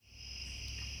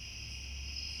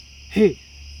Hey,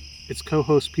 it's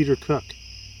co-host Peter Cook.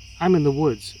 I'm in the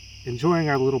woods, enjoying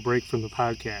our little break from the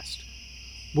podcast.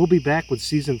 We'll be back with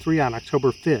Season 3 on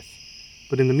October 5th,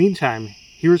 but in the meantime,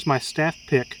 here's my staff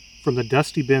pick from the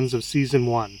dusty bins of Season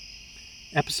 1.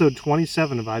 Episode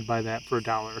 27 of I'd Buy That for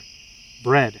 $1,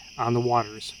 Bread on the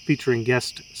Waters, featuring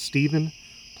guest Steven,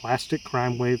 Plastic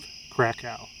Crime Wave,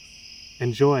 Krakow.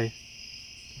 Enjoy.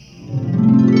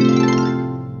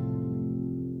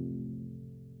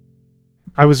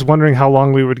 I was wondering how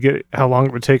long it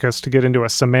would take us to get into a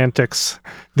semantics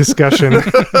discussion.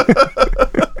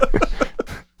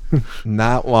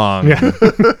 Not long. Yeah.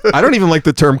 I don't even like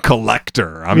the term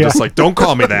collector. I'm just like, don't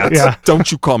call me that. Yeah. Don't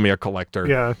you call me a collector.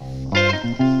 Yeah.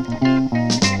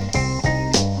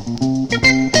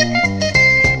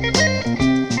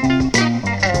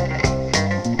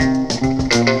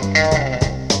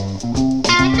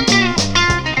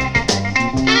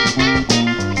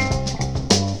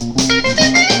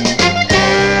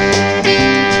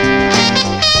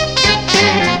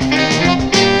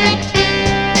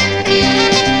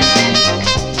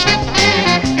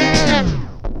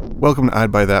 Welcome to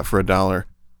I'd Buy That for $1,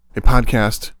 a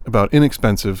podcast about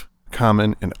inexpensive,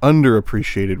 common, and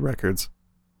underappreciated records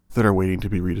that are waiting to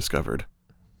be rediscovered.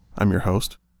 I'm your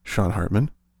host, Sean Hartman.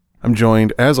 I'm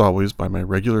joined, as always, by my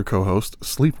regular co-host,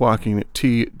 sleepwalking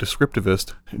tea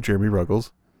descriptivist, Jeremy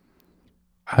Ruggles.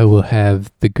 I will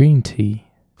have the green tea.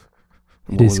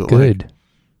 It What is was it good. like?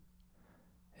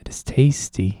 It is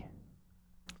tasty.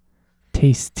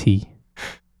 Tasty.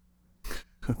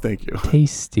 Thank you.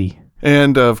 Tasty.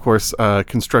 And, of course,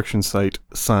 construction site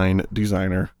sign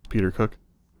designer, Peter Cook.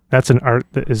 That's an art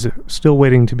that is still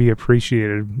waiting to be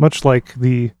appreciated, much like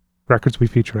the records we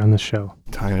feature on this show.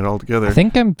 Tying it all together. I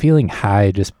think I'm feeling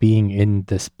high just being in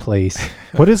this place.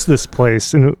 What is this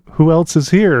place, and who else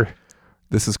is here?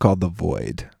 This is called The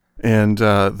Void. And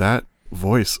that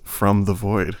voice from the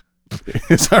void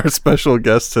is our special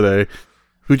guest today,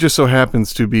 who just so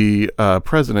happens to be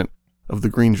president of the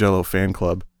Green Jello fan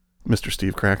club, Mr.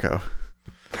 Steve Krakow.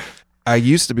 I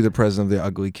used to be the president of the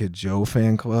Ugly Kid Joe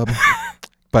fan club,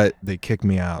 but they kicked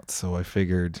me out, so I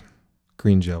figured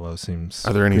Green Jello seems...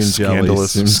 Are there any Green Jelly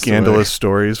seems scandalous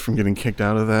stories from getting kicked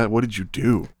out of that? What did you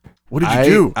do? What did you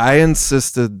do? I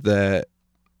insisted that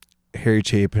Harry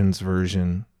Chapin's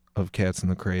version of Cats in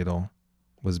the Cradle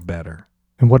was better.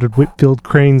 And what did Whitfield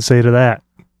Crane say to that?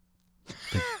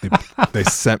 They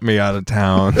sent me out of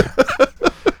town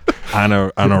on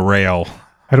a rail.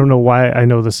 I don't know why I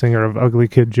know the singer of Ugly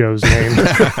Kid Joe's name.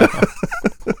 Oh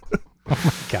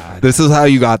my God. This is how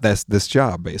you got this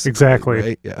job, basically. Exactly.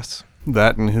 Right? Yes.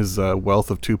 That and his wealth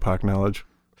of Tupac knowledge.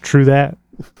 True that.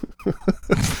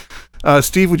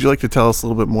 Steve, would you like to tell us a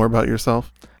little bit more about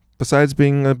yourself? Besides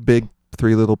being a big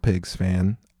Three Little Pigs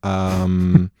fan,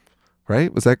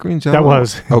 right? Was that Green Jello? That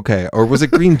was. Okay. Or was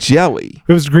it Green Jelly?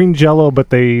 It was Green Jello, but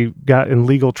they got in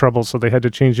legal trouble, so they had to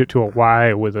change it to a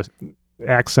Y with a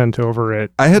accent over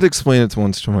it. I had explained it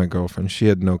once to my girlfriend. She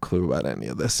had no clue about any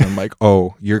of this. I'm like,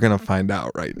 oh, you're going to find out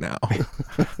right now.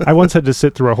 I once had to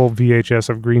sit through a whole VHS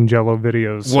of Green Jello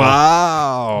videos. So,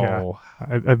 Wow.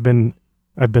 yeah, I've been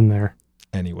there.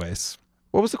 Anyways,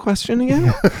 what was the question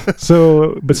again?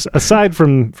 So, but aside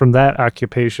from that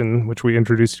occupation, which we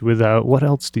introduced you with, what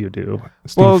else do you do?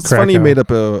 Steve Well, it's funny you Krakow? made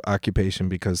up a occupation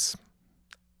because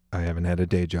I haven't had a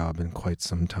day job in quite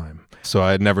some time. So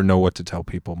I never know what to tell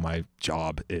people my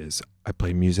job is. I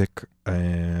play music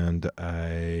and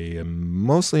I am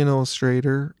mostly an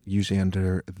illustrator, usually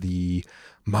under the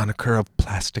moniker of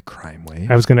Plastic Crime Wave.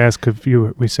 I was going to ask if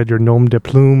we said your nom de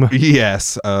plume.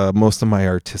 Yes, most of my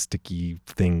artistic-y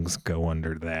things go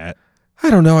under that.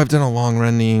 I don't know. I've done a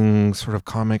long-running sort of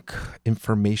comic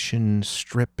information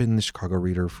strip in the Chicago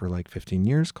Reader for like 15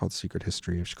 years called Secret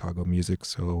History of Chicago Music.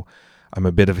 So I'm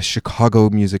a bit of a Chicago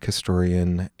music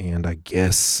historian, and I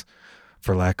guess,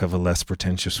 for lack of a less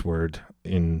pretentious word,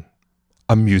 in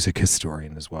a music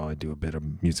historian as well. I do a bit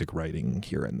of music writing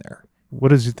here and there.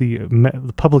 What is the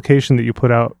publication that you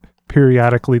put out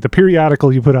periodically? The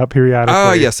periodical you put out periodically?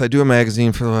 Oh, yes. I do a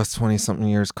magazine for the last 20-something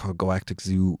years called Galactic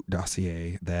Zoo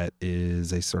Dossier. That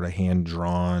is a sort of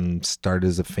hand-drawn, started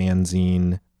as a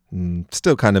fanzine,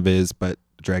 still kind of is, but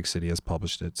Drag City has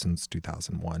published it since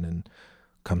 2001 and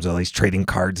comes with all these trading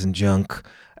cards and junk.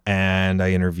 And I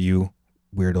interview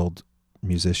weird old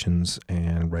musicians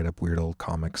and write up weird old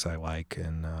comics I like.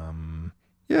 And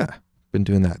yeah, been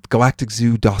doing that. Galactic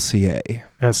Zoo Dossier.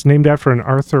 It's named after an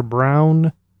Arthur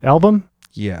Brown album?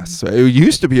 Yes. It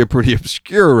used to be a pretty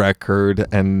obscure record,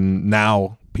 and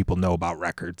now people know about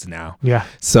records now. Yeah.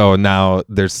 So now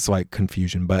there's slight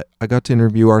confusion, but I got to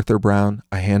interview Arthur Brown.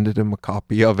 I handed him a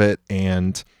copy of it,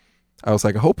 and I was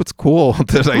like, I hope it's cool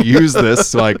that I use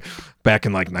this. Like back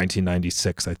in like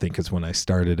 1996, I think is when I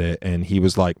started it. And he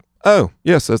was like, oh,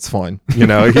 yes, that's fine. You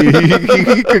know,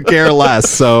 he could care less.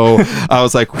 So I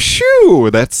was like, shoo,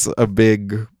 that's a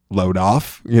big load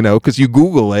off, you know, because you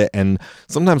Google it and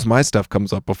sometimes my stuff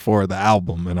comes up before the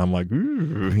album and I'm like,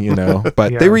 ooh, you know,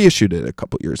 but they reissued it a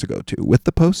couple years ago too with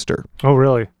the poster. Oh,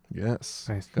 really? Yes.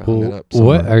 Nice. Well,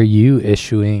 what are you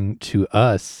issuing to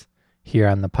us here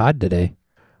on the pod today?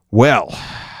 Well,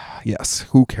 yes,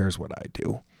 who cares what I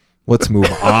do? Let's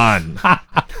move on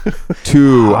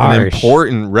to an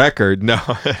important record. No,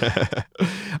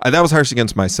 that was harsh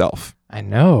against myself. I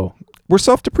know. We're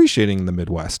self-depreciating in the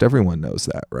Midwest. Everyone knows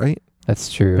that, right?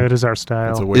 That's true. That is our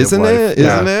style. It's a way Isn't of life. it?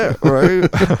 Yeah. Isn't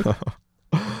it?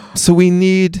 Right? So we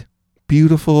need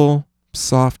beautiful,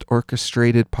 soft,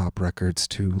 orchestrated pop records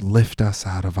to lift us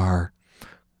out of our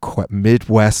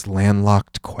Midwest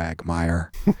landlocked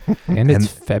quagmire. And it's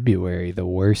February, the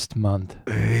worst month.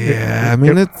 Yeah, I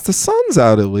mean, it's the sun's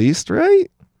out at least,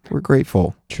 right? We're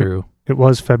grateful. True. It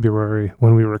was February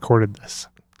when we recorded this.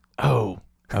 Oh,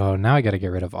 now I got to get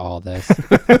rid of all this.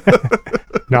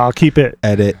 No, I'll keep it.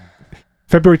 Edit.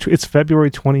 It's February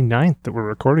 29th that we're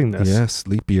recording this. Yes,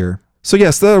 leap year. So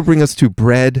yes, that'll bring us to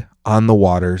Bread on the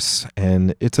Waters,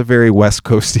 and it's a very West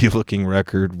Coasty looking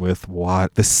record with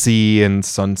the sea and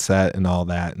sunset and all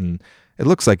that, and it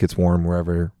looks like it's warm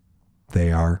wherever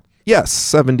they are. Yes,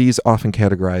 70s often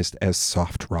categorized as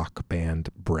soft rock band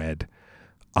Bread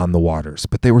on the Waters,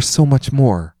 but they were so much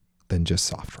more than just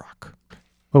soft rock.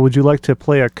 Well, would you like to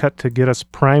play a cut to get us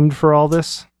primed for all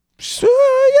this? So,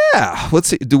 yeah. Let's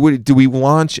see. Do we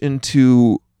launch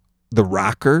into the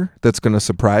rocker that's going to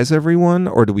surprise everyone,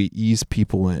 or do we ease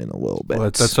people in a little bit? Well,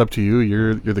 that's up to you.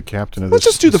 You're the captain of this. Let's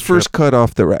just do the this first trip. cut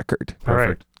off the record. All right.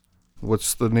 Perfect.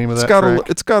 What's the name of It's that got track?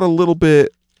 it's got a little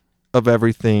bit of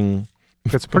everything.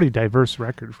 It's a pretty diverse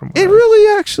record from what It I-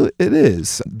 really actually it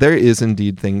is. There is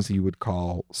indeed things you would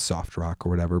call soft rock or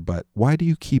whatever, but why do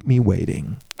you keep me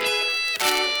waiting?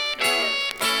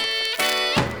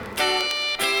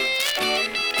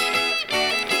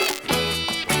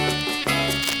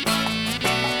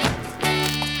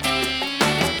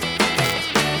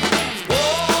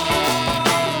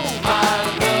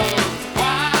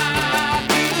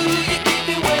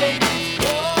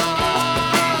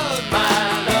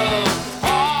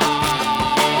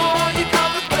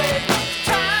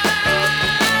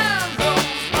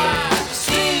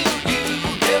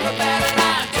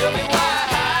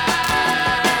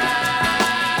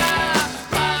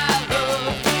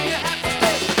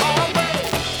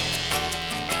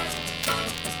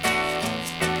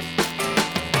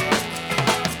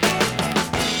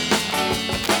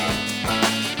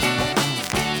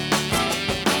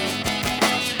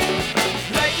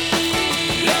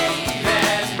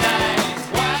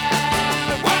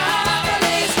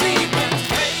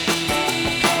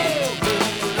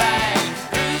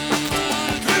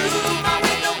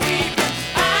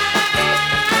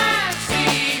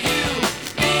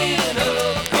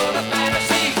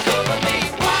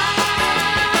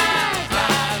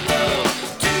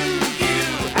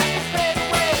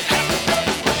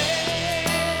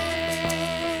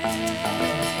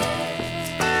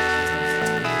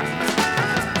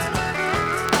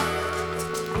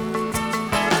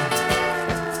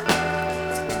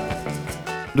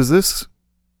 Does this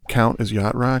count as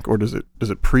yacht rock, or does it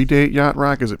predate yacht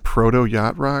rock? Is it proto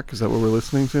yacht rock? Is that what we're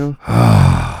listening to?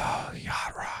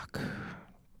 Yacht rock.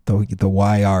 The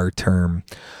YR term.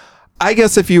 I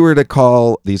guess if you were to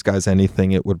call these guys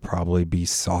anything, it would probably be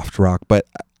soft rock, but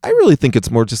I really think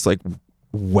it's more just like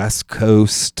West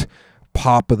Coast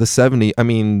pop of the 70s. I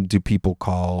mean, do people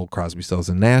call Crosby, Stills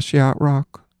and Nash yacht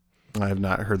rock? I have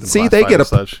not heard them. See, they get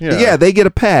classified as such. yeah, they get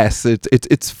a pass. It's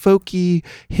folky,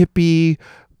 hippie,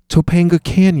 Topanga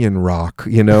Canyon rock,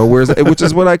 you know, which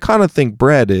is what I kind of think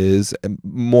Bread is,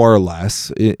 more or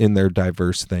less, in their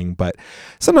diverse thing. But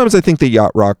sometimes I think the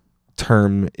yacht rock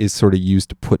term is sort of used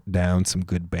to put down some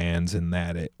good bands in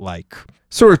that it like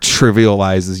sort of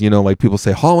trivializes, you know, like people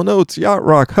say Hall & Oates, yacht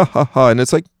rock, ha ha ha, and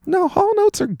it's like, no, Hall &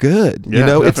 Oates are good. Yeah, you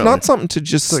know, it's definitely. not something to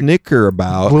just It's like snicker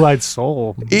about. Blue-Eyed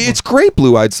Soul. It's great,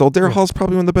 Blue-Eyed Soul. Daryl Yeah. Hall's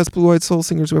probably one of the best Blue-Eyed Soul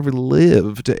singers who ever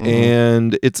lived. Mhm.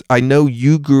 And I know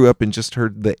you grew up and just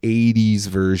heard the 80s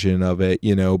version of it,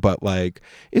 you know, but like,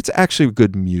 it's actually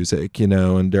good music, you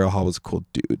know, and Daryl Hall was a cool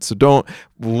dude. So don't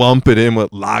lump it in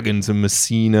with Loggins and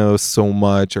Messina so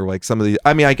much, or like some of the,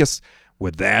 I mean, I guess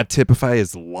would that typify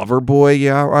as Loverboy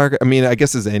yacht rock? I mean, I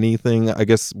guess as anything. I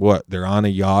guess what, they're on a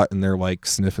yacht and they're like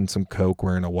sniffing some coke,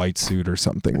 wearing a white suit or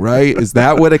something, right? Is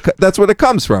that what it? That's what it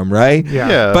comes from, right?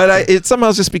 Yeah. But it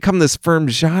somehow just become this firm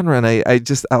genre,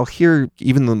 and I'll hear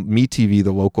even the MeTV,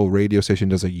 the local radio station,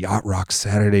 does a yacht rock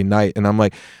Saturday night, and I'm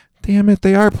like, damn it,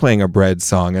 they are playing a Bread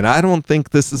song. And I don't think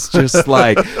this is just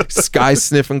like sky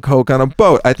sniffing coke on a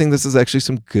boat. I think this is actually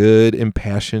some good,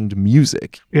 impassioned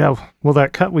music. Yeah. Well,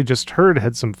 that cut we just heard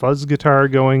had some fuzz guitar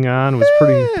going on. It was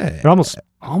pretty. It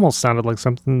almost sounded like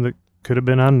something that could have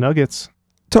been on Nuggets.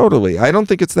 Totally. I don't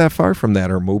think it's that far from that,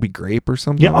 or Moby Grape or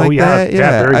something Yeah. like Oh, yeah. that.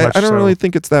 Yeah. Very much I don't so. really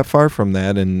think it's that far from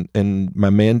that. And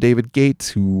my man David Gates,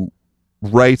 who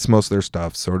writes most of their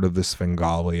stuff, sort of the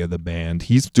Svengali of the band,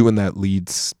 he's doing that lead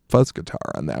fuzz guitar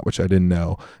on that, which I didn't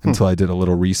know until I did a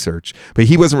little research. But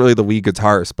he wasn't really the lead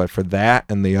guitarist, but for that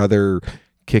and the other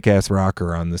kick-ass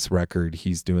rocker on this record,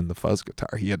 he's doing the fuzz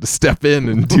guitar. He had to step in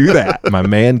and do that. My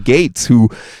man Gates, who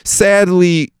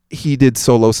sadly he did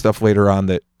solo stuff later on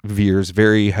that veers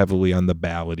very heavily on the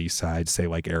ballady side, say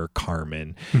like Eric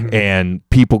Carmen, and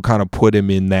people kind of put him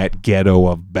in that ghetto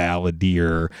of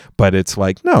balladeer, but it's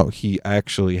like, no, he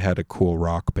actually had a cool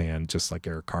rock band just like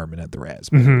Eric Carmen had the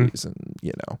Raspberries. And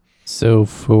So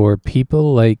for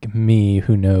people like me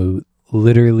who know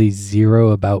literally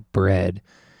zero about Bread,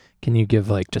 can you give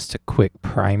like just a quick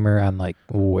primer on like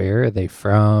where are they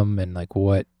from and like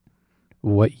what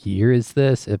year is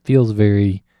this? It feels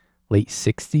very late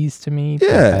 60s to me.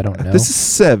 Yeah, I don't know. This is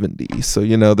 70s,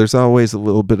 so there's always a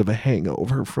little bit of a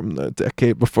hangover from the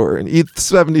decade before, and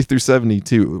 70 through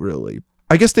 72, really.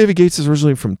 I guess David Gates is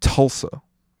originally from Tulsa,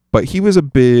 but he was a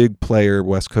big player,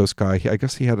 West Coast guy. I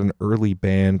guess he had an early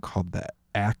band called the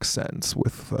Accents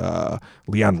with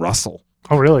Leon Russell.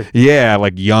 Oh, really? Yeah,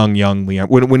 like young Leon,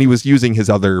 when he was using his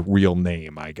other real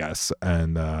name, I guess.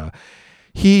 And I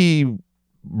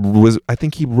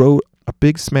think he wrote a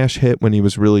big smash hit when he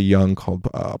was really young called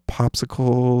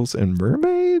Popsicles and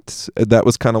Mermaids. That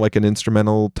was kind of like an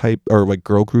instrumental type or like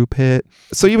girl group hit.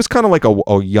 So he was kind of like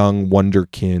a young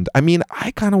wonderkind. I mean, I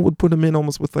kind of would put him in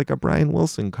almost with like a Brian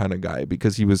Wilson kind of guy,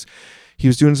 because he was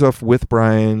doing stuff with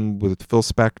Brian, with Phil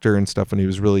Spector and stuff when he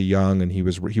was really young, and he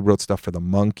wrote stuff for the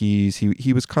Monkees.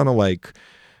 He was kind of like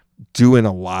doing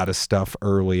a lot of stuff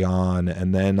early on,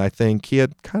 and then I think he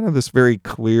had kind of this very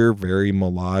clear, very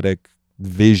melodic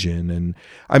vision. And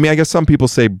I mean, I guess some people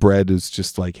say Bread is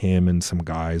just like him and some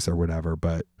guys or whatever,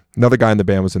 but another guy in the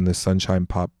band was in this Sunshine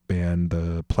Pop band,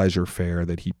 the Pleasure Fair,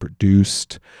 that he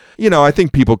produced. I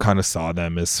think people kind of saw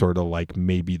them as sort of like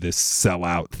maybe this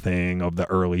sellout thing of the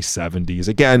early 70s.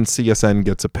 Again, CSN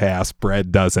gets a pass,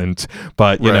 Bread doesn't,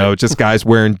 but just guys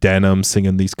wearing denim,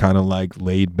 singing these kind of like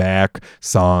laid back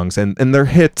songs, and their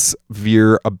hits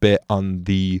veer a bit on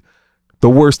the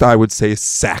worst, I would say,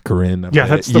 saccharine of Yeah, it,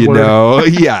 that's the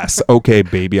word. Yes. Okay,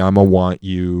 baby, I'ma want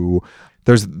you.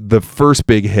 There's the first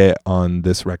big hit on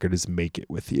this record is Make It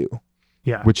With You.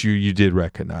 Yeah. Which you did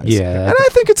recognize. Yeah. And I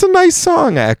think it's a nice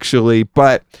song, actually,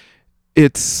 but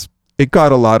it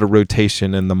got a lot of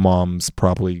rotation, and the moms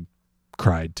probably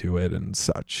cried to it and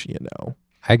such,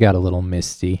 I got a little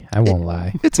misty. I won't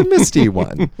lie. It's a misty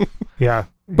one. Yeah.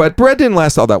 But Bread didn't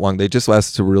last all that long. They just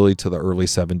lasted to the early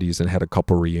 70s and had a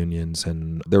couple reunions,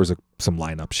 and there was some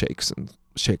lineup shakes and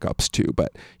shakeups too.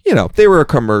 But, they were a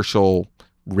commercial,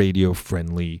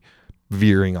 radio-friendly,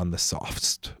 veering on the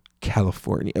soft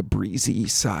California breezy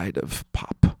side of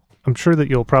pop. I'm sure that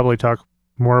you'll probably talk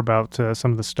more about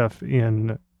some of the stuff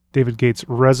in David Gates'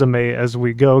 resume as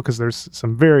we go, because there's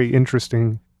some very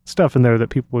interesting stuff in there that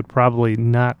people would probably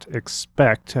not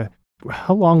expect.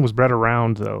 How long was Bread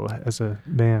around, though, as a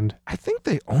band? I think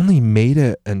they only made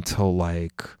it until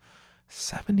like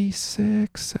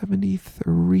 76,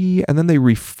 73, and then they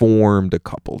reformed a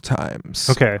couple times.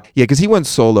 Okay. Yeah, because he went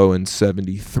solo in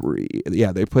 73.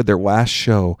 Yeah, they played their last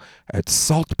show at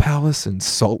Salt Palace in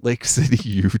Salt Lake City,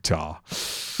 Utah,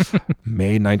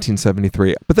 May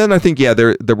 1973. But then I think,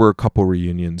 there were a couple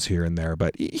reunions here and there,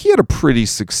 but he had a pretty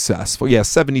successful,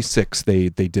 76, they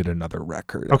did another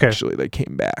record, Okay. Actually. They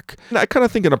came back. And I kind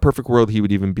of think in a perfect world, he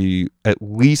would even be at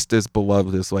least as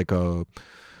beloved as like a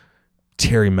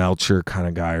Terry Melcher kind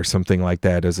of guy or something like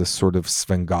that, as a sort of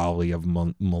Svengali of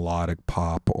melodic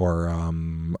pop, or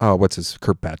what's his,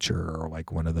 Kurt Becher, or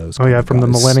like one of those. Oh, yeah, from the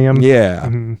Millennium. Yeah.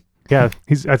 Mhm. Yeah,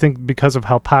 I think because of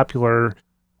how popular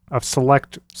a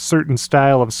select certain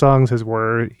style of songs his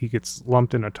were, he gets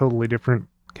lumped in a totally different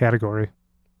category.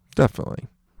 Definitely.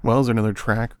 Well, is there another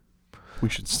track we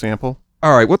should sample?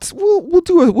 All right,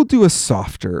 we'll do a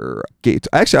softer Gates.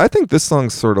 Actually, I think this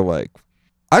song's sort of like,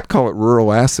 I'd call it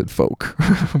rural acid folk,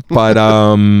 but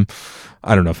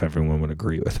I don't know if everyone would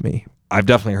agree with me. I've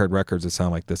definitely heard records that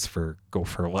sound like this go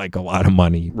for like a lot of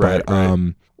money. Right, But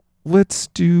let's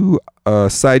do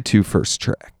side 2 first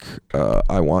track.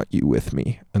 I Want You With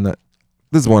Me. And this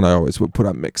is one I always would put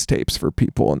on mixtapes for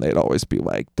people, and they'd always be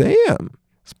like, damn,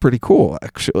 it's pretty cool,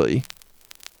 actually.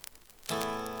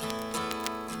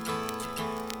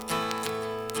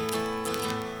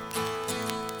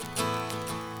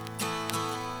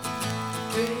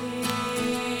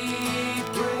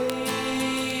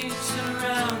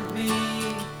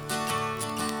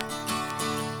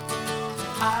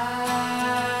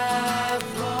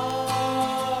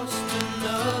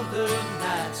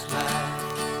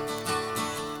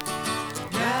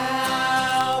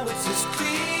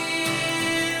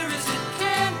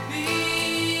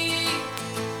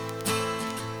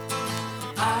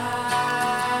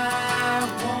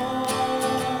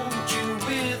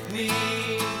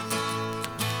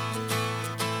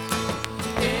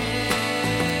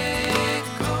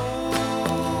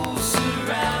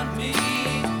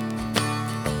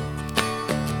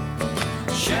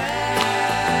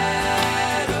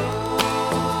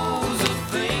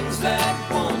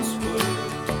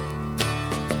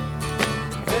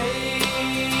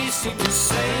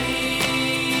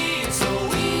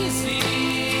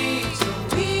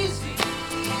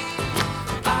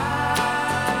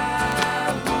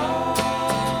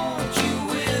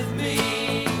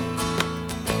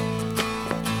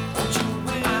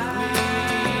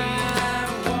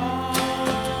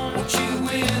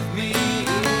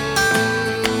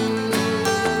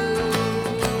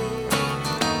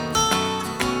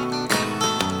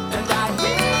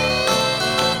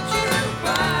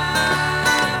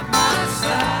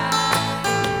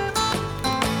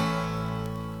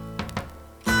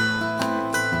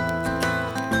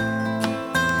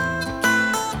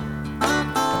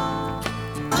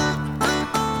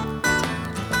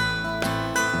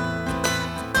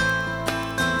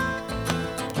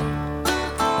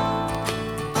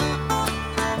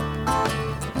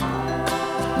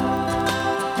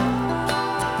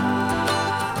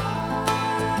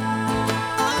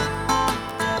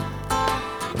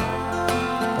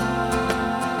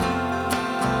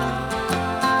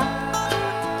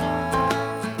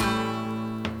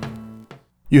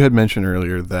 You had mentioned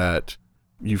earlier that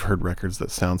you've heard records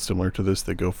that sound similar to this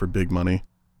that go for big money.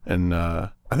 And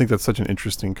I think that's such an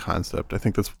interesting concept. I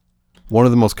think that's one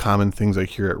of the most common things I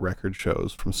hear at record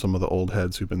shows from some of the old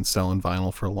heads who've been selling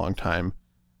vinyl for a long time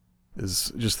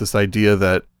is just this idea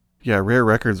that, yeah, rare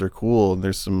records are cool. And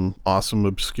there's some awesome,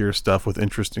 obscure stuff with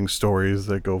interesting stories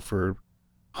that go for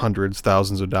hundreds,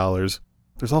 thousands of dollars.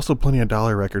 There's also plenty of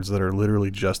dollar records that are literally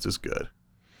just as good.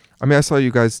 I mean, I saw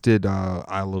you guys did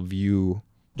I Love You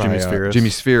by Jimmy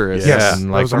Spheris. Yes. And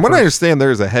like, from what I understand,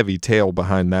 there's a heavy tale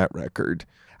behind that record.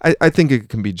 I think it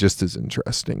can be just as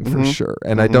interesting for sure.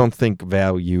 And I don't think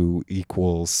value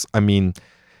equals, I mean,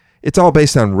 it's all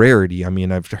based on rarity. I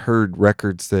mean, I've heard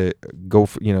records that go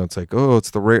for, it's like, oh,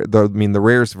 it's the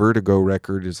rarest Vertigo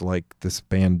record is like this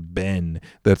band Ben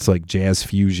that's like jazz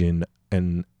fusion.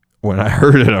 And when I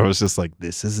heard it, I was just like,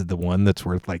 this is the one that's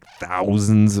worth like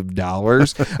thousands of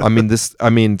dollars. I mean,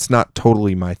 it's not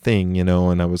totally my thing, and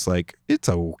I was like, it's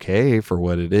okay for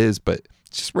what it is, but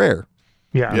it's just rare.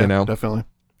 Yeah, Definitely.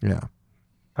 Yeah.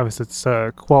 Obviously, it's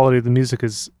quality of the music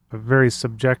is a very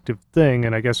subjective thing,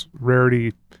 and I guess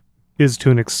rarity is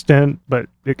to an extent, but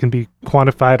it can be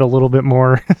quantified a little bit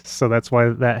more, so that's why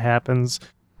that happens.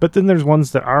 But then there's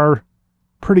ones that are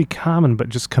pretty common, but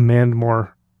just command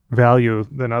more value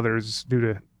than others due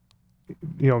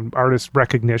to, artist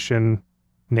recognition,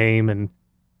 name, and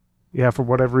for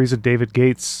whatever reason, David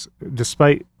Gates,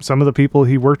 despite some of the people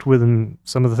he worked with and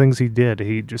some of the things he did,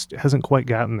 he just hasn't quite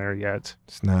gotten there yet.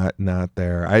 It's not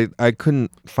there. I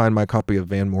couldn't find my copy of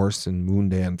Van Morrison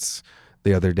Moondance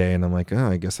the other day, and I'm like, oh,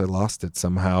 I guess I lost it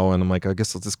somehow. And I'm like, I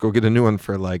guess I'll just go get a new one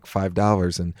for like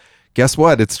 $5. And guess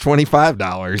what? It's $25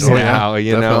 now,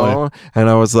 definitely. And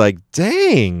I was like,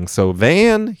 dang. So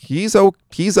Van, he's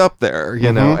up there,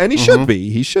 and he should be.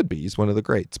 He should be. He's one of the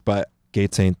greats, but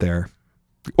Gates ain't there.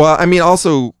 Well, I mean,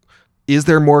 also, is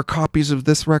there more copies of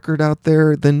this record out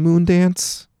there than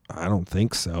Moondance? I don't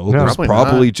think so. No, There's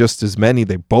probably not. just as many.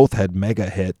 They both had mega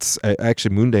hits.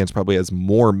 Actually, Moondance probably has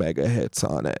more mega hits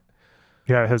on it.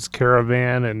 Yeah, it has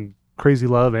Caravan and Crazy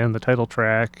Love and the title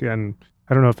track, and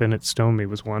I don't know if In It Stone Me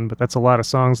was one, but that's a lot of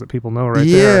songs that people know right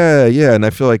there. Yeah, and I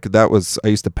feel like I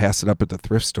used to pass it up at the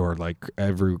thrift store like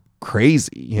every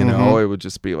crazy, It would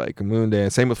just be like a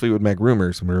Moondance. Same with Fleetwood Mac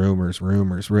Rumors.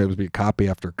 It would be copy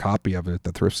after copy of it at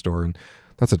the thrift store, and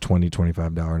that's a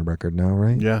 $20-$25 record now,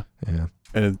 right? Yeah. Yeah.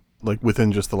 And like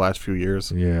within just the last few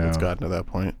years. Yeah. It's gotten to that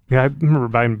point. Yeah, I remember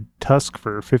buying Tusk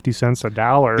for 50 cents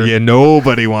 $1. Yeah,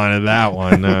 nobody wanted that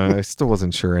one. I still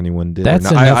wasn't sure anyone did. That's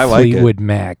No, enough I like Fleetwood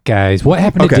Mac, guys. What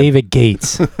happened to Okay. David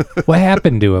Gates? What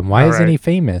happened to him? Why All isn't he right.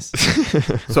 famous?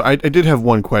 So I did have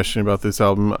one question about this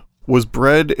album. Was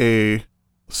Bread a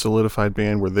solidified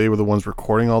band where they were the ones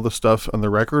recording all the stuff on the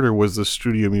record, or was the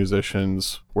studio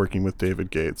musicians working with David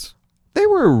Gates? They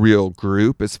were a real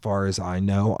group as far as I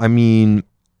know. I mean,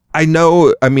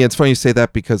 it's funny you say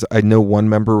that because I know one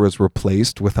member was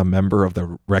replaced with a member of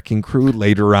the Wrecking Crew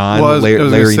later on. Well, I was gonna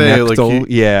Larry say, like, Knechtel.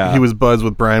 Yeah. He was buds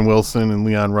with Brian Wilson and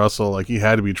Leon Russell. Like, he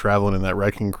had to be traveling in that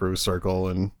Wrecking Crew circle,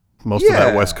 and most of that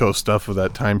Yeah. West Coast stuff of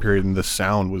that time period, and the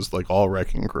sound was like all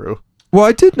Wrecking Crew. Well,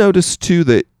 I did notice too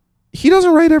that he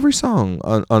doesn't write every song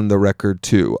on the record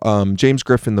too. James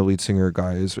Griffin, the lead singer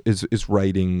guy, is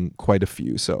writing quite a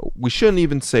few. So we shouldn't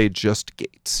even say just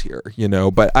Gates here, you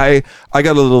know. But I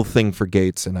got a little thing for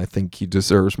Gates, and I think he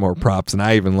deserves more props. And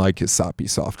I even like his soppy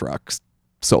soft rock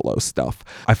solo stuff.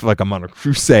 I feel like I'm on a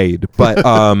crusade. But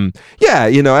yeah,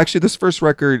 you know, actually this first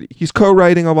record, he's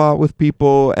co-writing a lot with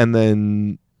people, and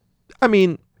then I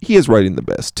mean, he is writing the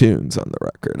best tunes on the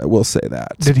record. I will say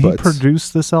that. Did he But- produce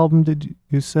this album? Did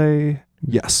you say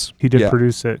Yes. he did Yeah.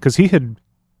 produce it? Because he had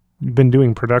been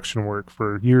doing production work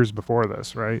for years before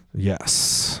this, right?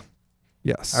 Yes.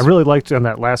 Yes. I really liked on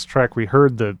that last track we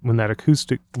heard when that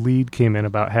acoustic lead came in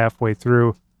about halfway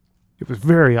through. It was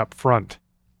very upfront,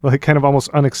 like kind of almost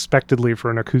unexpectedly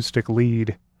for an acoustic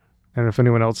lead. And if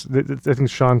anyone else, I think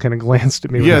Sean kind of glanced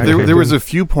at me. when Yeah, that there came was in. a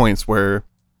few points where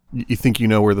you think you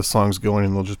know where the song's going,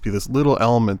 and there'll just be this little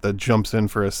element that jumps in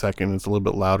for a second. It's a little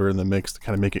bit louder in the mix to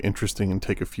kind of make it interesting and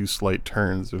take a few slight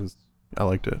turns. I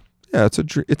liked it. Yeah, it's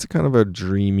a kind of a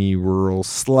dreamy, rural,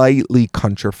 slightly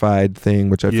countrified thing,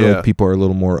 which I feel Yeah. like people are a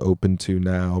little more open to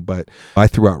now. But I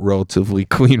threw out Relatively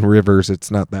Clean Rivers. It's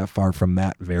not that far from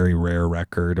that very rare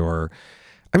record, or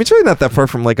I mean, it's really not that far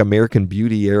from like American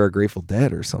Beauty era Grateful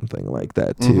Dead or something like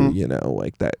that too. Mhm. You know,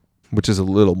 like that, which is a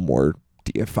little more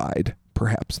deified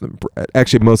perhaps than Bread.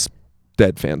 Actually, most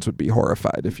Dead fans would be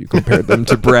horrified if you compared them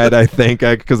to Bread. I think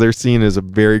because they're seen as a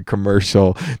very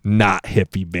commercial, not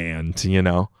hippie band. You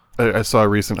know. I saw a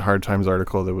recent Hard Times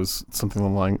article that was something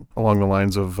along the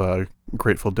lines of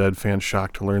Grateful Dead fans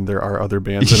shocked to learn there are other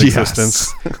bands in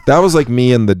existence. That was like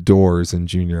me and the Doors in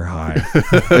junior high.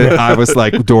 I was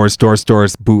like, Doors,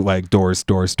 bootleg, Doors.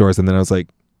 And then I was like,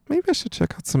 maybe I should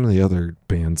check out some of the other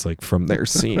bands like from their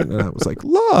scene. And I was like,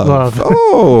 Love.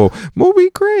 Oh, Moby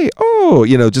Gray. Oh,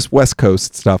 you know, just West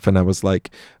Coast stuff. And I was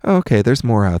like, oh, okay, there's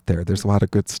more out there. There's a lot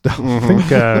of good stuff. I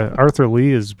think Arthur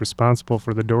Lee is responsible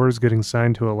for the Doors getting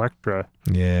signed to Elektra.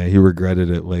 Yeah, he regretted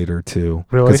it later too.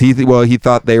 Really? Because he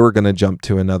thought they were gonna jump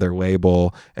to another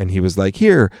label, and he was like,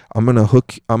 "Here, I'm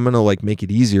gonna like make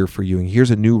it easier for you, and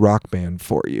here's a new rock band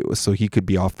for you," so he could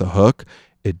be off the hook.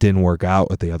 It didn't work out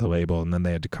with the other label, and then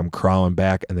they had to come crawling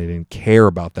back, and they didn't care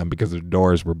about them because the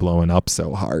Doors were blowing up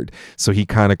so hard. So he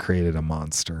kind of created a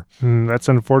monster. That's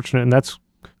unfortunate, and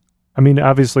I mean,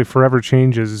 obviously, Forever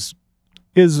Changes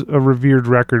is a revered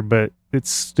record, but it's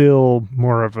still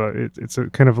more of it's a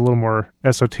kind of a little more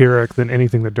esoteric than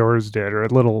anything the Doors did, or a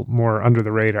little more under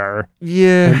the radar.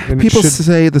 Yeah, And it people should-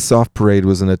 say the Soft Parade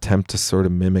was an attempt to sort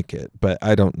of mimic it, but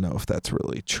I don't know if that's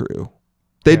really true.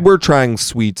 They Yeah. were trying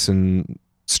sweets and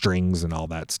strings and all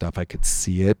that stuff. I could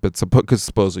see it, but because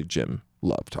supposedly Jim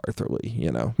loved Arthur Lee,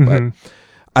 you know, but Mhm.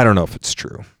 I don't know if it's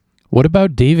true. What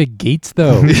about David Gates,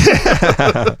 though?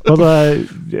 Well,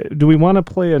 do we want to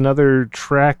play another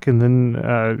track, and then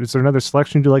is there another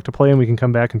selection you'd like to play, and we can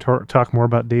come back and talk more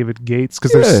about David Gates,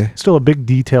 because Yeah. there's still a big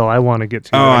detail I want to get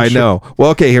to. Oh, I'm I sure- know.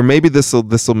 Well, okay, here maybe this will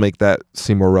make that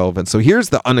seem more relevant. So here's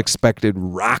the unexpected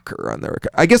rocker on the record.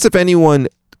 I guess if anyone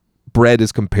Bread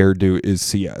is compared to is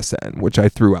CSN, which I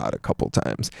threw out a couple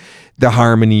times. The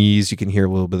harmonies, you can hear a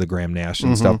little bit of Graham Nash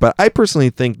and stuff, but I personally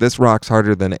think this rocks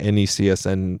harder than any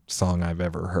CSN song I've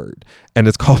ever heard. And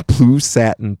it's called Blue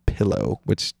Satin Pillow,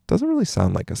 which doesn't really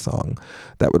sound like a song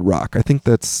that would rock. I think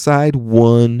that's side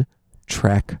 1,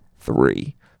 track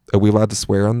 3. Are we allowed to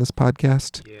swear on this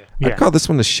podcast? Yeah. I'd call this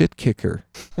one a shit kicker.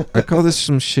 I'd call this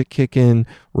some shit kicking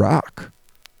rock.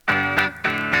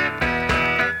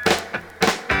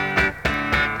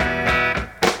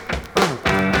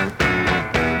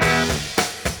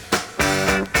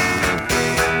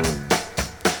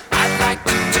 I'd like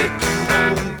to take you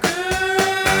home,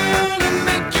 girl, and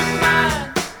make you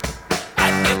mine.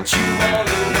 I'd get you all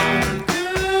alone,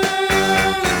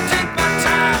 girl, and take my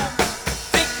time.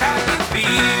 Think how you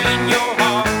feel in your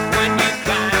heart when you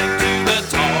climb to the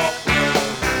top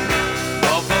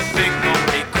of a big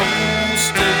lonely coast.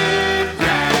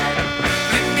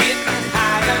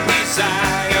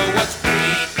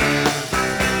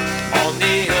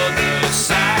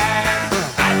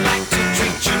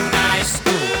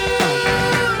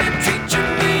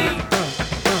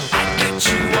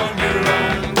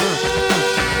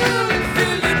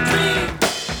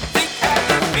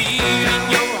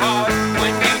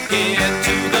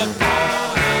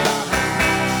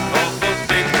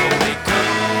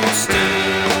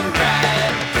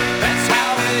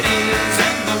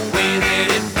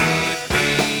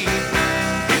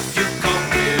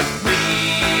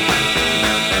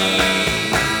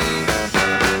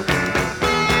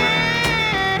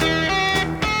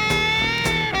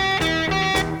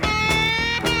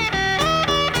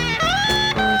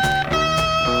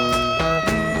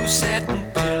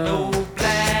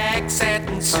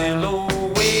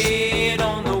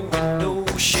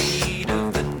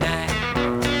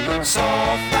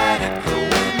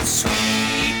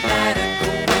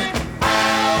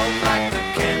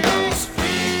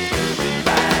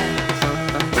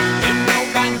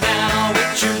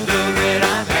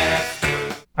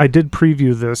 I did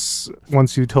preview this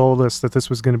once you told us that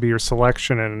this was going to be your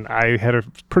selection, and I had a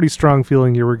pretty strong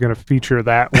feeling you were going to feature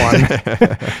that one.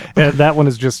 And that one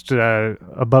is just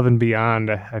above and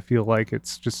beyond. I feel like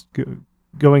it's just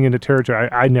going into territory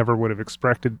I never would have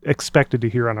expected to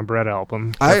hear on a Bread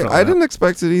album. I didn't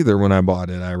expect it either when I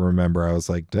bought it. I remember I was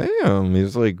like, damn,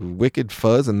 he's like Wicked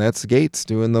Fuzz, and that's Gates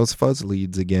doing those fuzz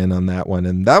leads again on that one.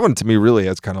 And that one to me really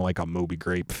has kind of like a Moby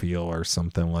Grape feel or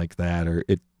something like that, or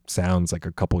it sounds like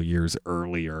a couple years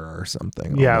earlier or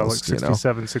something. Yeah, almost, like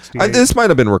 67, 68. This might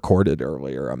have been recorded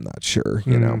earlier. I'm not sure,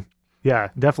 you know. Yeah,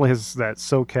 definitely has that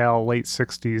SoCal late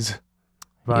 60s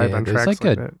vibe on there's tracks like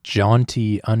a that.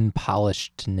 jaunty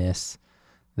unpolishedness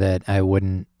that I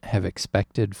wouldn't have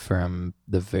expected from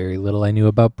the very little I knew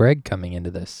about Bread coming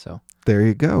into this. So There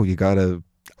you go.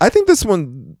 I think this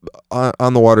one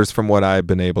on the Waters, from what I've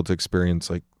been able to experience,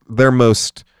 like their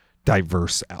most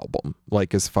diverse album,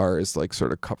 like as far as like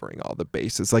sort of covering all the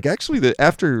bases. Like actually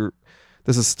after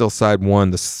this is still side one,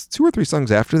 the 2 or 3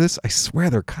 songs after this, I swear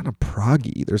they're kind of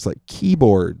proggy. There's like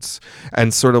keyboards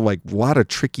and sort of like a lot of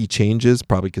tricky changes,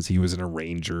 probably because he was an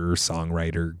arranger,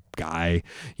 songwriter guy,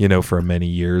 you know, for many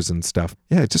years and stuff.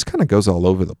 Yeah, it just kind of goes all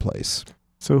over the place.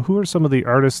 So who are some of the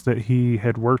artists that he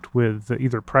had worked with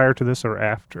either prior to this or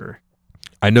after?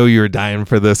 I know you're dying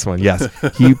for this one. Yes,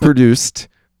 he produced,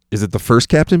 is it the first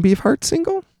Captain Beefheart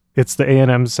single? It's the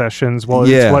A&M sessions. Well,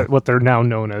 Yeah. it's what they're now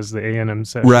known as the A&M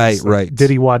sessions. Right.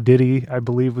 Diddy Wah Diddy, I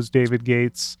believe, was David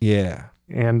Gates. Yeah.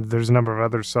 And there's a number of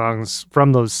other songs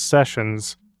from those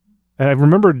sessions. And I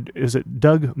remember, is it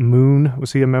Doug Moon?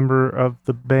 Was he a member of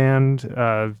the band,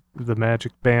 the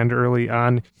Magic Band early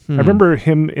on? I remember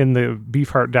him in the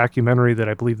Beefheart documentary that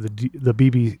I believe the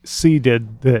BBC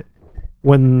did, that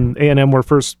when A&M were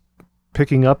first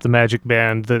picking up the Magic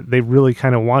Band, that they really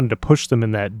kind of wanted to push them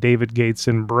in that David Gates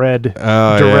and Bread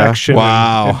direction. Yeah.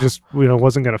 Wow. And just,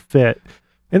 wasn't going to fit.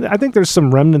 And I think there's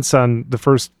some remnants on the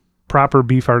first proper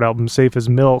Beefheart album, Safe as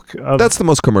Milk. That's the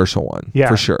most commercial one, Yeah.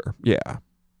 for sure. Yeah.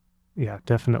 Yeah,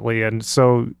 definitely. And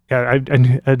so, yeah,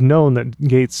 I had known that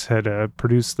Gates had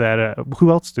produced that.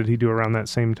 Who else did he do around that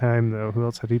same time, though? Who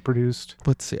else had he produced?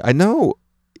 Let's see. I know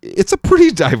it's a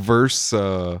pretty diverse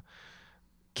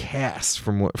cast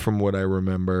from what I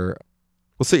remember.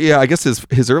 Well, so yeah, I guess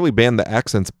his early band, The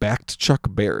Accents, backed Chuck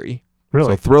Berry.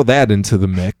 Really? So throw that into the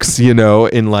mix, you know,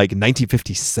 in like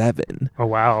 1957. Oh,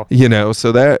 wow. You know,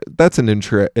 so that's an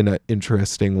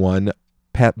interesting one.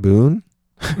 Pat Boone.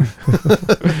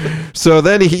 So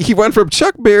then he went from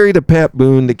Chuck Berry to Pat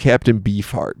Boone to Captain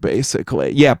Beefheart,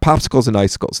 basically. Yeah, Popsicles and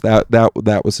Icicles.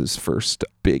 That was his first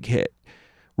big hit.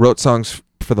 Wrote songs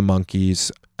for the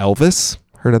Monkees. Elvis,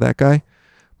 heard of that guy?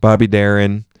 Bobby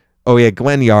Darin. Oh yeah,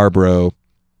 Glenn Yarbrough,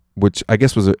 which I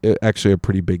guess was actually a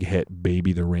pretty big hit.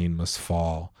 Baby, the Rain Must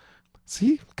Fall.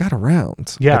 See, got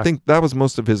around. Yeah. I think that was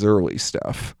most of his early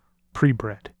stuff.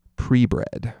 Pre-Bread.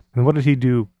 Pre-Bread. And what did he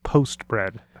do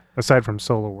post-Bread, aside from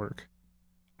solo work?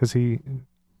 Is he...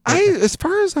 As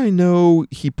far as I know,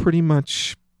 he pretty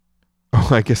much. Oh,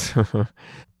 I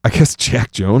guess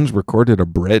Jack Jones recorded a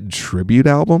Bread tribute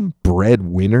album, Bread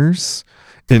Winners,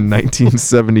 in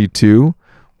 1972.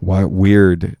 Why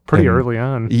weird? Pretty And- early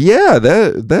on. Yeah,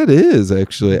 that is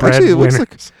actually. Bread Actually, it looks like.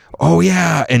 Winners. Oh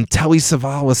yeah, and Telly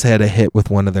Savalas had a hit with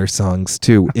one of their songs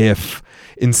too. If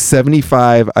in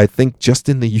 '75, I think just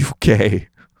in the UK.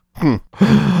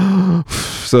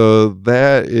 So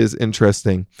that is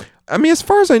interesting. I mean, as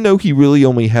far as I know, he really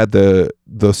only had the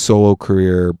solo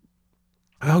career.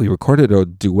 Oh, he recorded a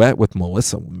duet with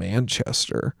Melissa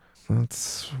Manchester.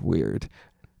 That's weird.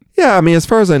 Yeah, I mean, as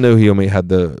far as I know, he only had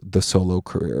the solo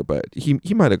career, but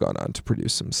he might have gone on to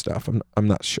produce some stuff. I'm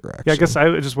not sure, actually. Yeah, I guess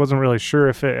I just wasn't really sure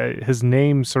if his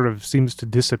name sort of seems to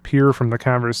disappear from the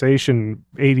conversation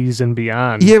 80s and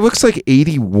beyond. Yeah, it looks like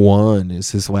 81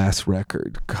 is his last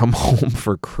record, Come Home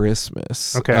for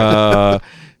Christmas. Okay.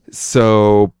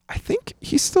 So I think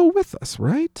he's still with us,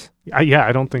 right? I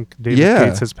don't think David Yeah.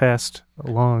 Gates has passed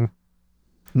along.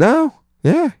 No.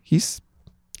 Yeah, he's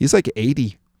like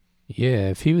 80 yeah,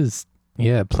 if he was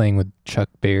playing with Chuck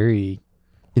Berry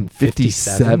in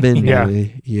 57? 57. Yeah.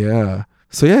 Yeah.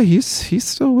 So yeah, he's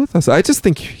still with us. I just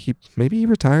think he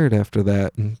retired after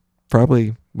that and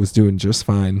probably was doing just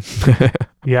fine.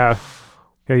 Yeah,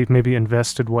 he maybe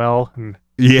invested well and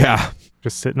Yeah.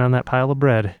 just sitting on that pile of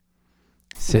bread.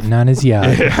 sitting on his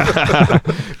yacht.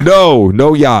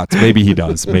 No yachts. Maybe he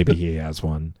does. Maybe he has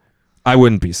one. I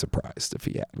wouldn't be surprised if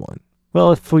he had one.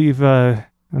 Well, if we've, I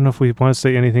don't know if we want to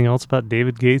say anything else about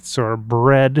David Gates or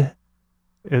bread,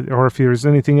 or if there's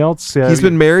anything else. He's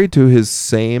been married to his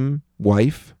same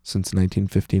wife since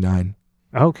 1959.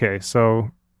 Okay,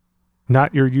 so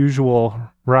not your usual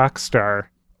rock star.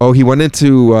 Oh, he went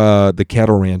into the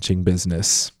cattle ranching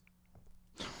business.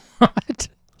 What?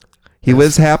 He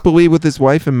lives happily with his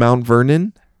wife in Mount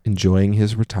Vernon, enjoying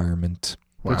his retirement.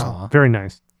 Wow. Very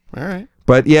nice. All right.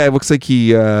 But yeah, it looks like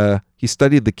he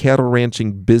studied the cattle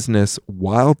ranching business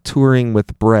while touring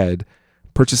with Bread,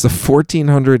 purchased a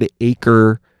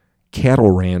 1,400-acre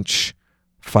cattle ranch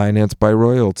financed by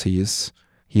royalties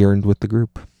he earned with the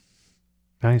group.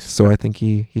 Nice. So I think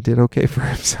he did okay for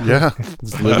himself. Yeah.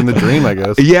 Just living the dream, I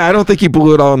guess. Yeah, I don't think he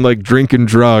blew it on like drink and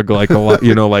drug like a lot,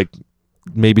 like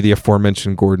maybe the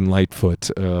aforementioned Gordon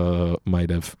Lightfoot might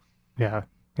have. Yeah.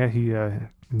 Yeah, he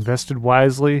invested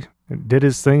wisely, did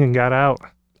his thing, and got out.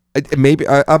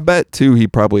 I bet too he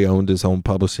probably owned his own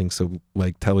publishing, so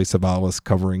like Telly Savalas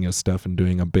covering his stuff and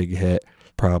doing a big hit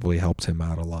probably helped him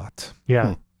out a lot.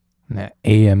 Yeah. And that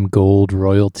AM Gold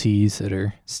royalties that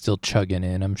are still chugging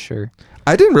in, I'm sure.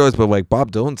 I didn't realize, but like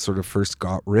Bob Dylan sort of first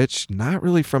got rich, not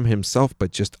really from himself,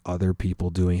 but just other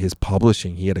people doing his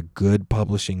publishing. He had a good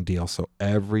publishing deal. So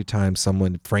every time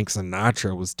Frank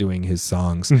Sinatra was doing his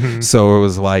songs, Mhm. so it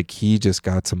was like he just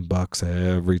got some bucks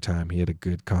every time. He had a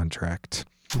good contract.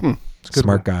 It's a good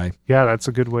Smart way. guy. Yeah, that's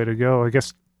a good way to go. I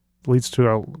guess leads to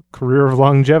a career of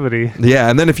longevity. Yeah.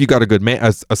 And then if you got a good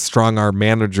a strong arm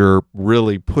manager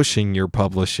really pushing your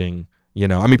publishing,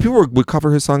 I mean, people would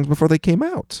cover his songs before they came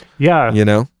out, Yeah.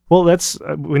 Well, that's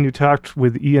when you talked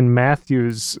with Ian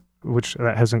Matthews, which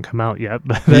that hasn't come out yet,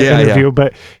 that Yeah, interview.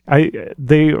 But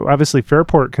they obviously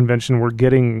Fairport Convention were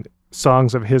getting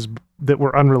songs of his that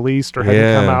were unreleased or hadn't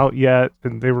come Yeah. out yet,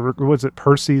 and they were was it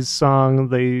Percy's song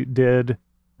they did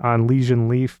on Legion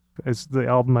Leaf as the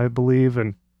album, I believe,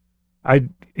 and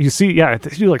you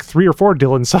do like 3 or 4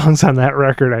 Dylan songs on that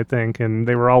record, I think, and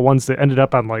they were all ones that ended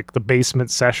up on like the Basement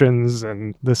Sessions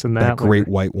and this and that that. Great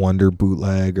White Wonder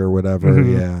bootleg or whatever.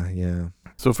 Mhm. Yeah.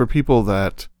 So for people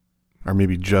that are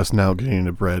maybe just now getting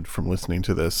into Bread from listening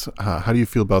to this, how do you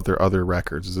feel about their other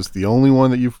records? Is this the only one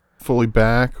that you fully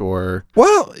back, or?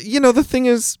 Well, the thing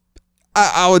is,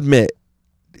 I'll admit,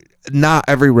 not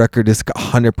every record is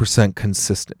 100%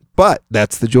 consistent, but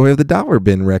that's the joy of the Dollar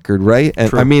Bin record, right?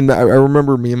 And True. I mean, I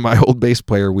remember me and my old bass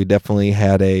player, we definitely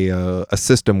had a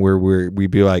system where we'd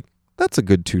be like, that's a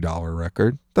good $2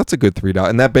 record. That's a good $3.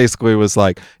 And that basically was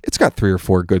like, it's got 3 or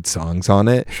 4 good songs on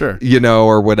it, Sure.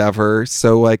 or whatever.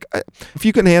 So like, if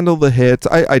you can handle the hits,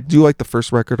 I do like the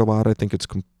first record a lot. I think it's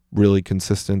really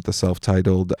consistent, the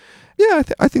self-titled. Yeah,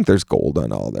 I think there's gold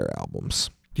on all their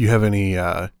albums. Do you have any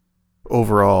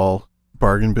overall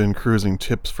bargain bin cruising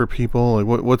tips for people?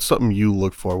 Like, what's something you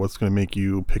look for? What's going to make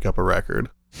you pick up a record?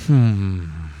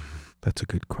 That's a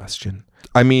good question.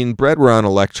 I mean, Bread were on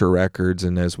Elektra Records,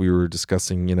 and as we were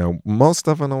discussing, most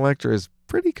stuff on Elektra is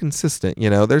pretty consistent.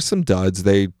 There's some duds.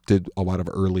 They did a lot of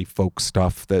early folk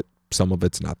stuff that some of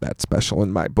it's not that special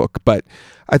in my book. But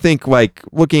I think like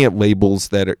looking at labels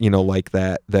that are, like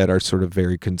that are sort of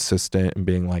very consistent and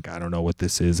being like, I don't know what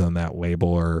this is on that label.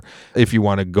 Or if you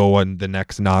want to go on the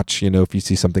next notch, if you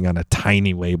see something on a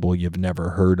tiny label you've never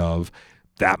heard of,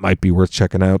 that might be worth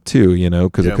checking out too,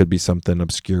 because Yeah. it could be something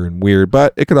obscure and weird,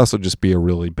 but it could also just be a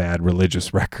really bad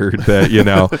religious record that,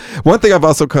 One thing I've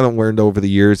also kind of learned over the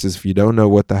years is if you don't know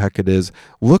what the heck it is,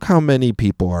 look how many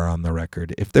people are on the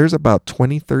record. If there's about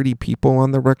 20, 30 people on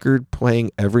the record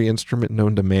playing every instrument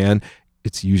known to man,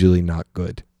 it's usually not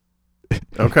good.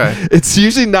 Okay. It's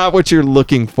usually not what you're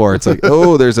looking for. It's like,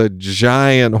 oh, there's a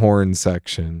giant horn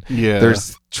section. Yeah.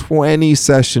 There's 20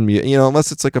 session, unless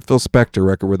it's like a Phil Spector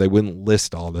record where they wouldn't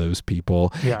list all those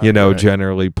people, Yeah. Right.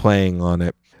 generally playing on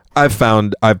it. I've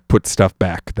put stuff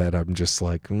back that I'm just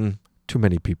like, too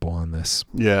many people on this.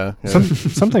 Yeah.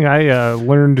 Something I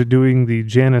learned doing the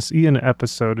Janice Ian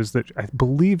episode is that I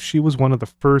believe she was one of the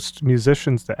first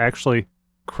musicians that actually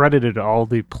credited all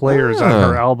the players on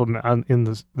her album in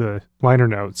the liner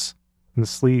notes and the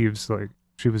sleeves. Like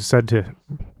she was said to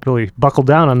really buckle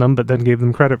down on them, but then gave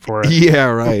them credit for it. Yeah,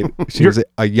 right. She was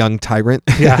a young tyrant.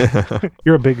 Yeah.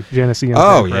 You're a big Janice Ian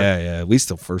Oh, fan, right? yeah. At least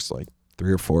the first like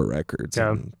 3 or 4 records.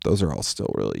 Yeah. And those are all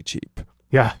still really cheap.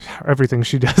 Yeah, everything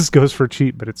she does goes for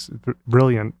cheap, but it's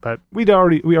brilliant. But we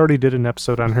already did an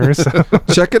episode on her, so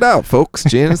Check it out, folks.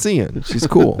 Janice Ian. She's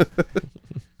cool.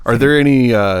 Are there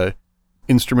any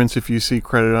instruments, if you see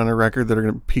credit on a record, that are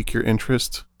going to pique your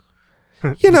interest?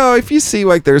 If you see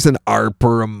like there's an ARP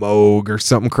or a Moog or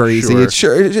something crazy,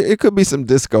 Sure. it could be some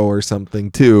disco or something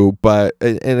too, but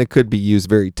and it could be used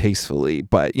very tastefully.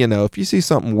 But if you see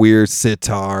something weird,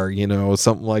 sitar,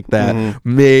 something like that, Mhm.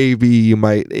 maybe you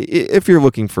might, if you're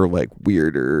looking for like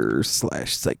weirder /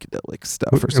 psychedelic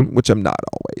stuff or something, which I'm not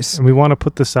always. and we want to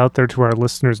put this out there to our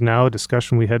listeners now, a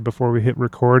discussion we had before we hit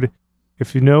record.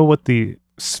 If you know what the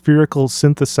spherical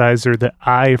synthesizer that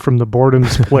I from the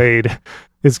Boredoms played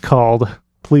is called.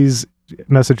 Please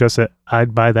message us at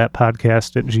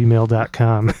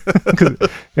idbuythatpodcast@gmail.com.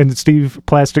 And Steve,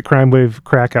 Plastic Crime Wave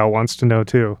Krakow wants to know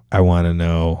too. I want to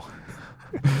know.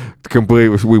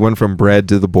 We went from bread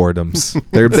to the Boredoms.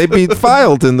 They'd be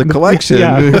filed in the collection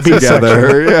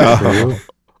together. Yeah.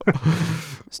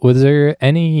 Was there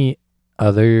any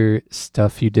other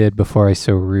stuff you did before I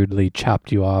so rudely chopped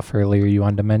you off earlier you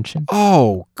wanted to mention?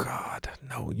 Oh God,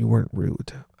 no, you weren't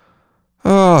rude.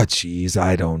 Oh geez,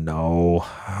 I don't know.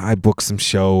 I book some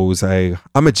shows. I'm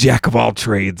a jack of all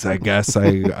trades, I guess.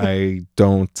 I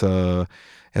don't.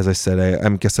 As I said, I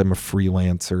guess I'm a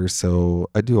freelancer, so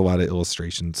I do a lot of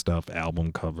illustration stuff,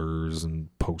 album covers and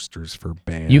posters for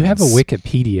bands. You have a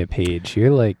Wikipedia page.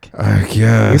 You're like,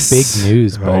 yes. you're big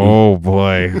news, buddy. Oh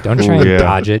boy. Don't try and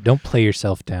dodge it. Don't play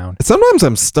yourself down. Sometimes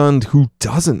I'm stunned who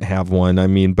doesn't have one. I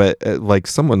mean, but like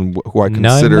someone who I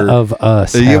consider... None of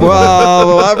us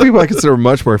well, a lot of people I consider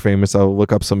much more famous. I'll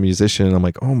look up some musician and I'm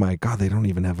like, oh my God, they don't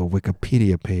even have a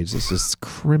Wikipedia page. This is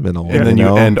criminal. And then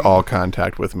you end all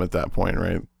contact with them at that point,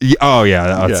 right? Oh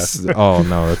yeah, oh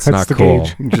no, that's not the cool.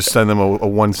 gauge. You just send them a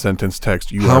one sentence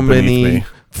text. You How are beneath many me.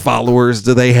 followers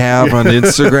do they have on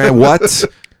Instagram? What?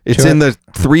 It's in the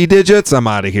 3 digits? I'm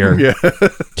out of here. Yeah.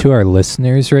 To our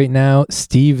listeners right now,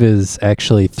 Steve is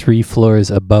actually 3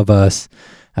 floors above us,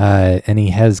 and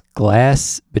he has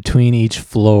glass between each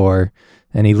floor,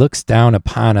 and he looks down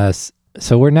upon us.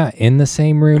 So we're not in the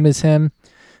same room as him,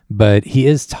 but he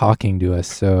is talking to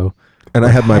us. So And I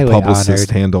had my highly publicist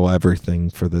honored. handle everything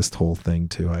for this whole thing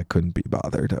too. I couldn't be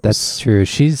bothered. That's true.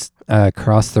 She's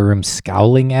across the room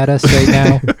scowling at us right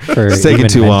now for It's taking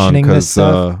even too long mentioning this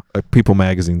because stuff. People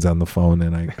Magazine's on the phone,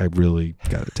 and I really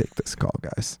got to take this call,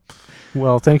 guys.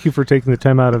 Well, thank you for taking the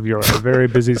time out of your very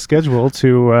busy schedule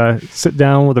to sit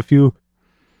down with a few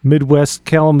Midwest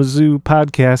Kalamazoo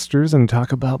podcasters and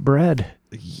talk about bread.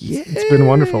 Yeah, It's been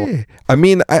wonderful. I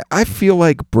mean, I feel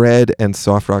like bread and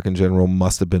soft rock in general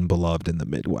must have been beloved in the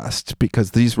Midwest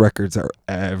because these records are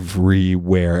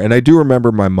everywhere. And I do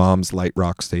remember my mom's light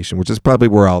rock station, which is probably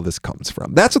where all this comes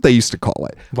from. That's what they used to call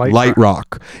it. Light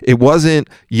rock. It wasn't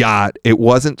yacht. It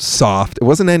wasn't soft. It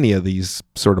wasn't any of these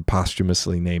sort of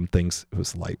posthumously named things. It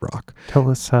was light rock.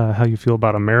 Tell us how you feel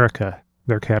about America,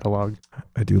 their catalog.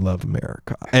 I do love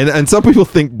America. And some people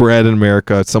think bread in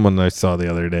America. Someone I saw the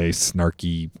other day,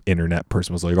 snarky internet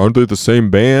person, was like, aren't they the same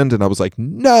band? And I was like,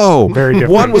 no. Very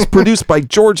different. One was produced by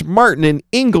George Martin in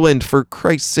England, for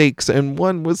Christ's sakes, and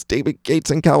one was David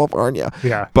Gates in California.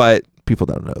 Yeah. But people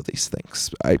don't know these things.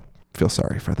 I feel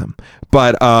sorry for them.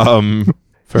 But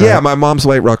yeah, my mom's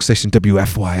light rock station,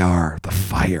 WFYR, The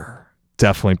Fire,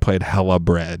 definitely played hella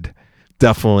bread.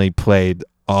 Definitely played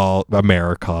all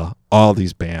America, all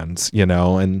these bands, you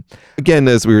know. And again,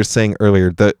 as we were saying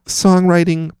earlier, the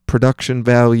songwriting, production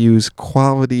values,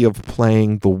 quality of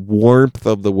playing, the warmth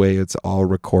of the way it's all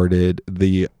recorded,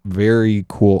 the very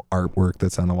cool artwork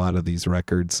that's on a lot of these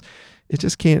records, it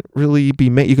just can't really be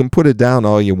made. You can put it down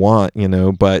all you want, you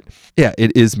know, but yeah,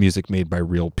 it is music made by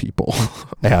real people,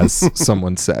 as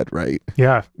someone said, right?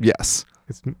 Yeah. Yes.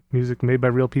 It's music made by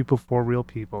real people for real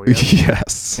people. Yeah.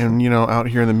 Yes. And, you know, out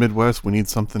here in the Midwest, we need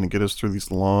something to get us through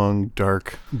these long,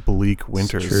 dark, bleak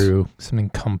winters. It's true. Something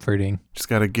comforting. Just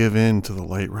got to give in to the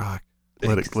light rock.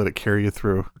 Let it carry you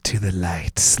through. To the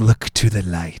light. Look to the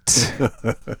light.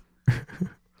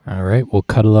 All right, we'll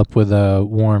cuddle up with a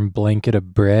warm blanket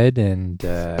of bread and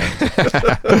light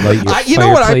your You know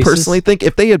what I fireplaces. personally think?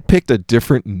 If they had picked a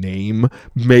different name,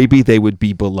 maybe they would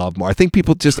be beloved more. I think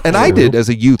people just, and I did as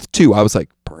a youth too. I was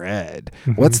like, bread.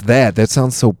 What's that? That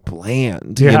sounds so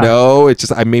bland. Yeah. You know, it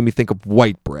just, I made me think of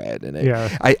white bread. And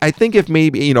Yeah. I think if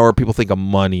maybe, you know, or people think of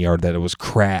money or that it was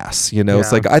crass, you know,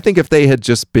 it's Yeah. like, I think if they had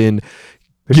just been,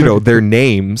 you know, their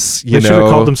names, you They should have know,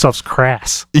 called themselves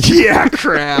Crass. yeah,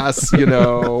 crass, you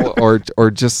know,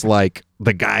 or just like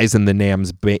the guys in the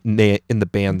in the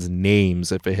band's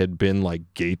names. If it had been like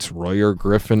Gates, Royer,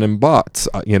 Griffin, and Butts,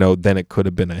 you know, then it could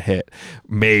have been a hit,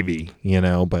 maybe, you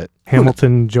know. But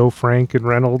Hamilton, Joe Frank, and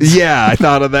Reynolds. yeah, I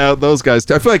thought of those guys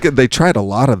too. I feel like they tried a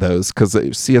lot of those because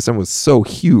CSM was so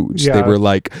huge. They Yeah. were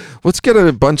like, let's get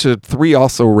a bunch of 3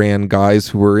 also ran guys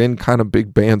who were in kind of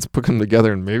big bands, put them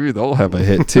together, and maybe they'll have a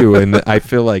hit too. And I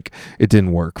feel like it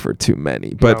didn't work for too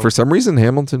many. But No. for some reason,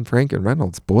 Hamilton, Frank, and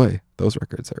Reynolds, boy, those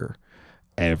records are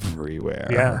everywhere.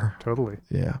 Yeah, totally.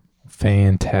 Yeah.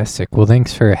 Fantastic. Well,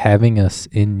 thanks for having us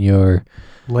in your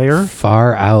Layer?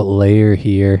 far out layer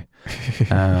here.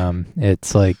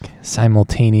 It's like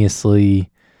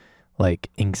simultaneously like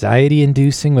anxiety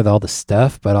inducing with all the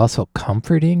stuff, but also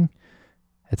comforting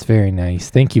It's very nice.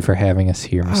 Thank you for having us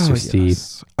here, Mr. Steve.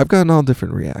 Yes. I've gotten all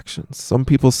different reactions. Some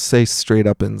people say straight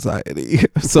up anxiety.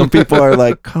 Some people are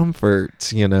like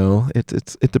comfort, you know. It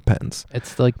depends.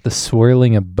 It's like the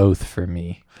swirling of both for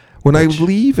me. When I Which-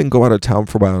 leave and go out of town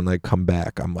for a while and I come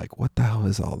back, I'm like, what the hell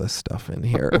is all this stuff in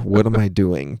here? What am I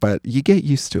doing? But you get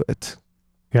used to it.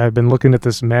 Yeah, I've been looking at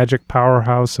this Magic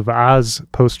Powerhouse of Oz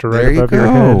poster right There you above your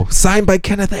head. go. Signed by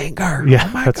Kenneth Anger. Yeah,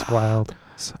 Oh my that's God. wild.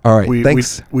 All right. We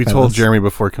Thanks. told fellas. Jeremy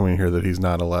before coming here that he's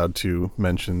not allowed to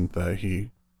mention that he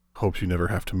hopes you never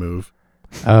have to move.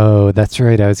 Oh, that's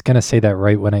right. I was going to say that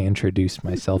right when I introduced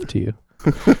myself to you.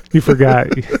 You forgot.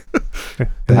 I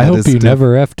That hope is you diff-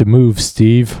 never have to move,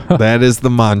 Steve. That is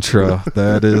the mantra.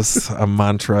 That is a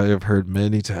mantra I've heard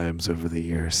many times over the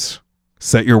years.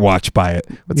 Set your watch by it.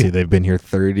 Let's see. They've been here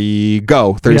 30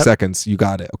 Yep. seconds. You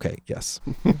got it. Okay. Yes.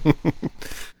 All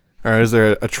right, is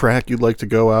there a track you'd like to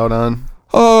go out on?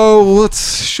 Oh,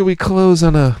 should we close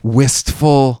on a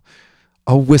wistful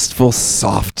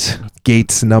soft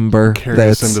Gates number? Carry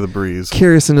us into the breeze.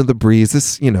 Carry us into the breeze.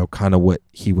 This, kind of what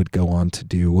he would go on to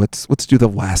do. Let's do the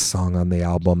last song on the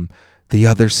album, The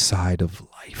Other Side of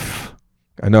Life.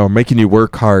 I know, I'm making you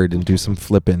work hard and do some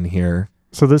flipping here.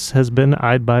 So this has been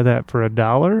I'd Buy That for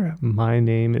 $1. My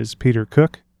name is Peter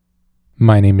Cook.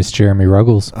 My name is Jeremy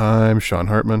Ruggles. I'm Sean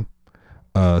Hartman.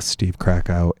 Steve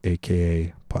Krakow,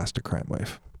 a.k.a. Plastic Crime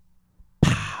Wave.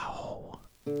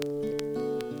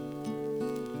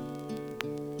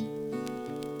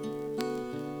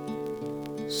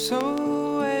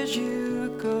 So as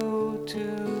you go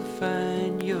to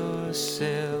find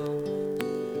yourself,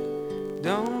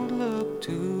 don't look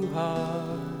too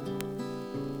hard.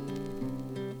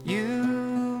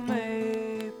 You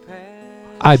may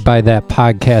pass. I buy that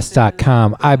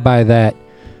podcast.com. I buy that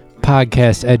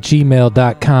podcast at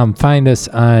gmail.com. Find us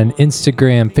on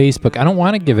Instagram, Facebook. I don't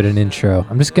want to give it an intro.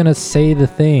 I'm just going to say the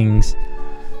things.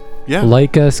 Yeah.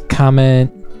 Like us,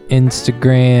 comment,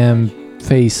 Instagram,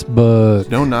 Facebook,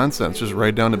 No nonsense. Just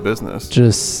right down to business.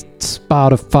 just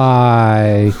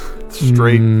Spotify,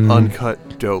 Straight,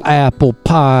 uncut dope. Apple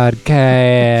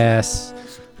Podcasts.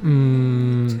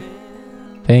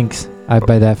 Thanks. I'd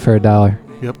buy that for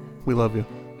 $1. Yep. We love you.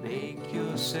 Make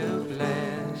yourself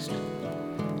last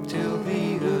till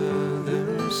the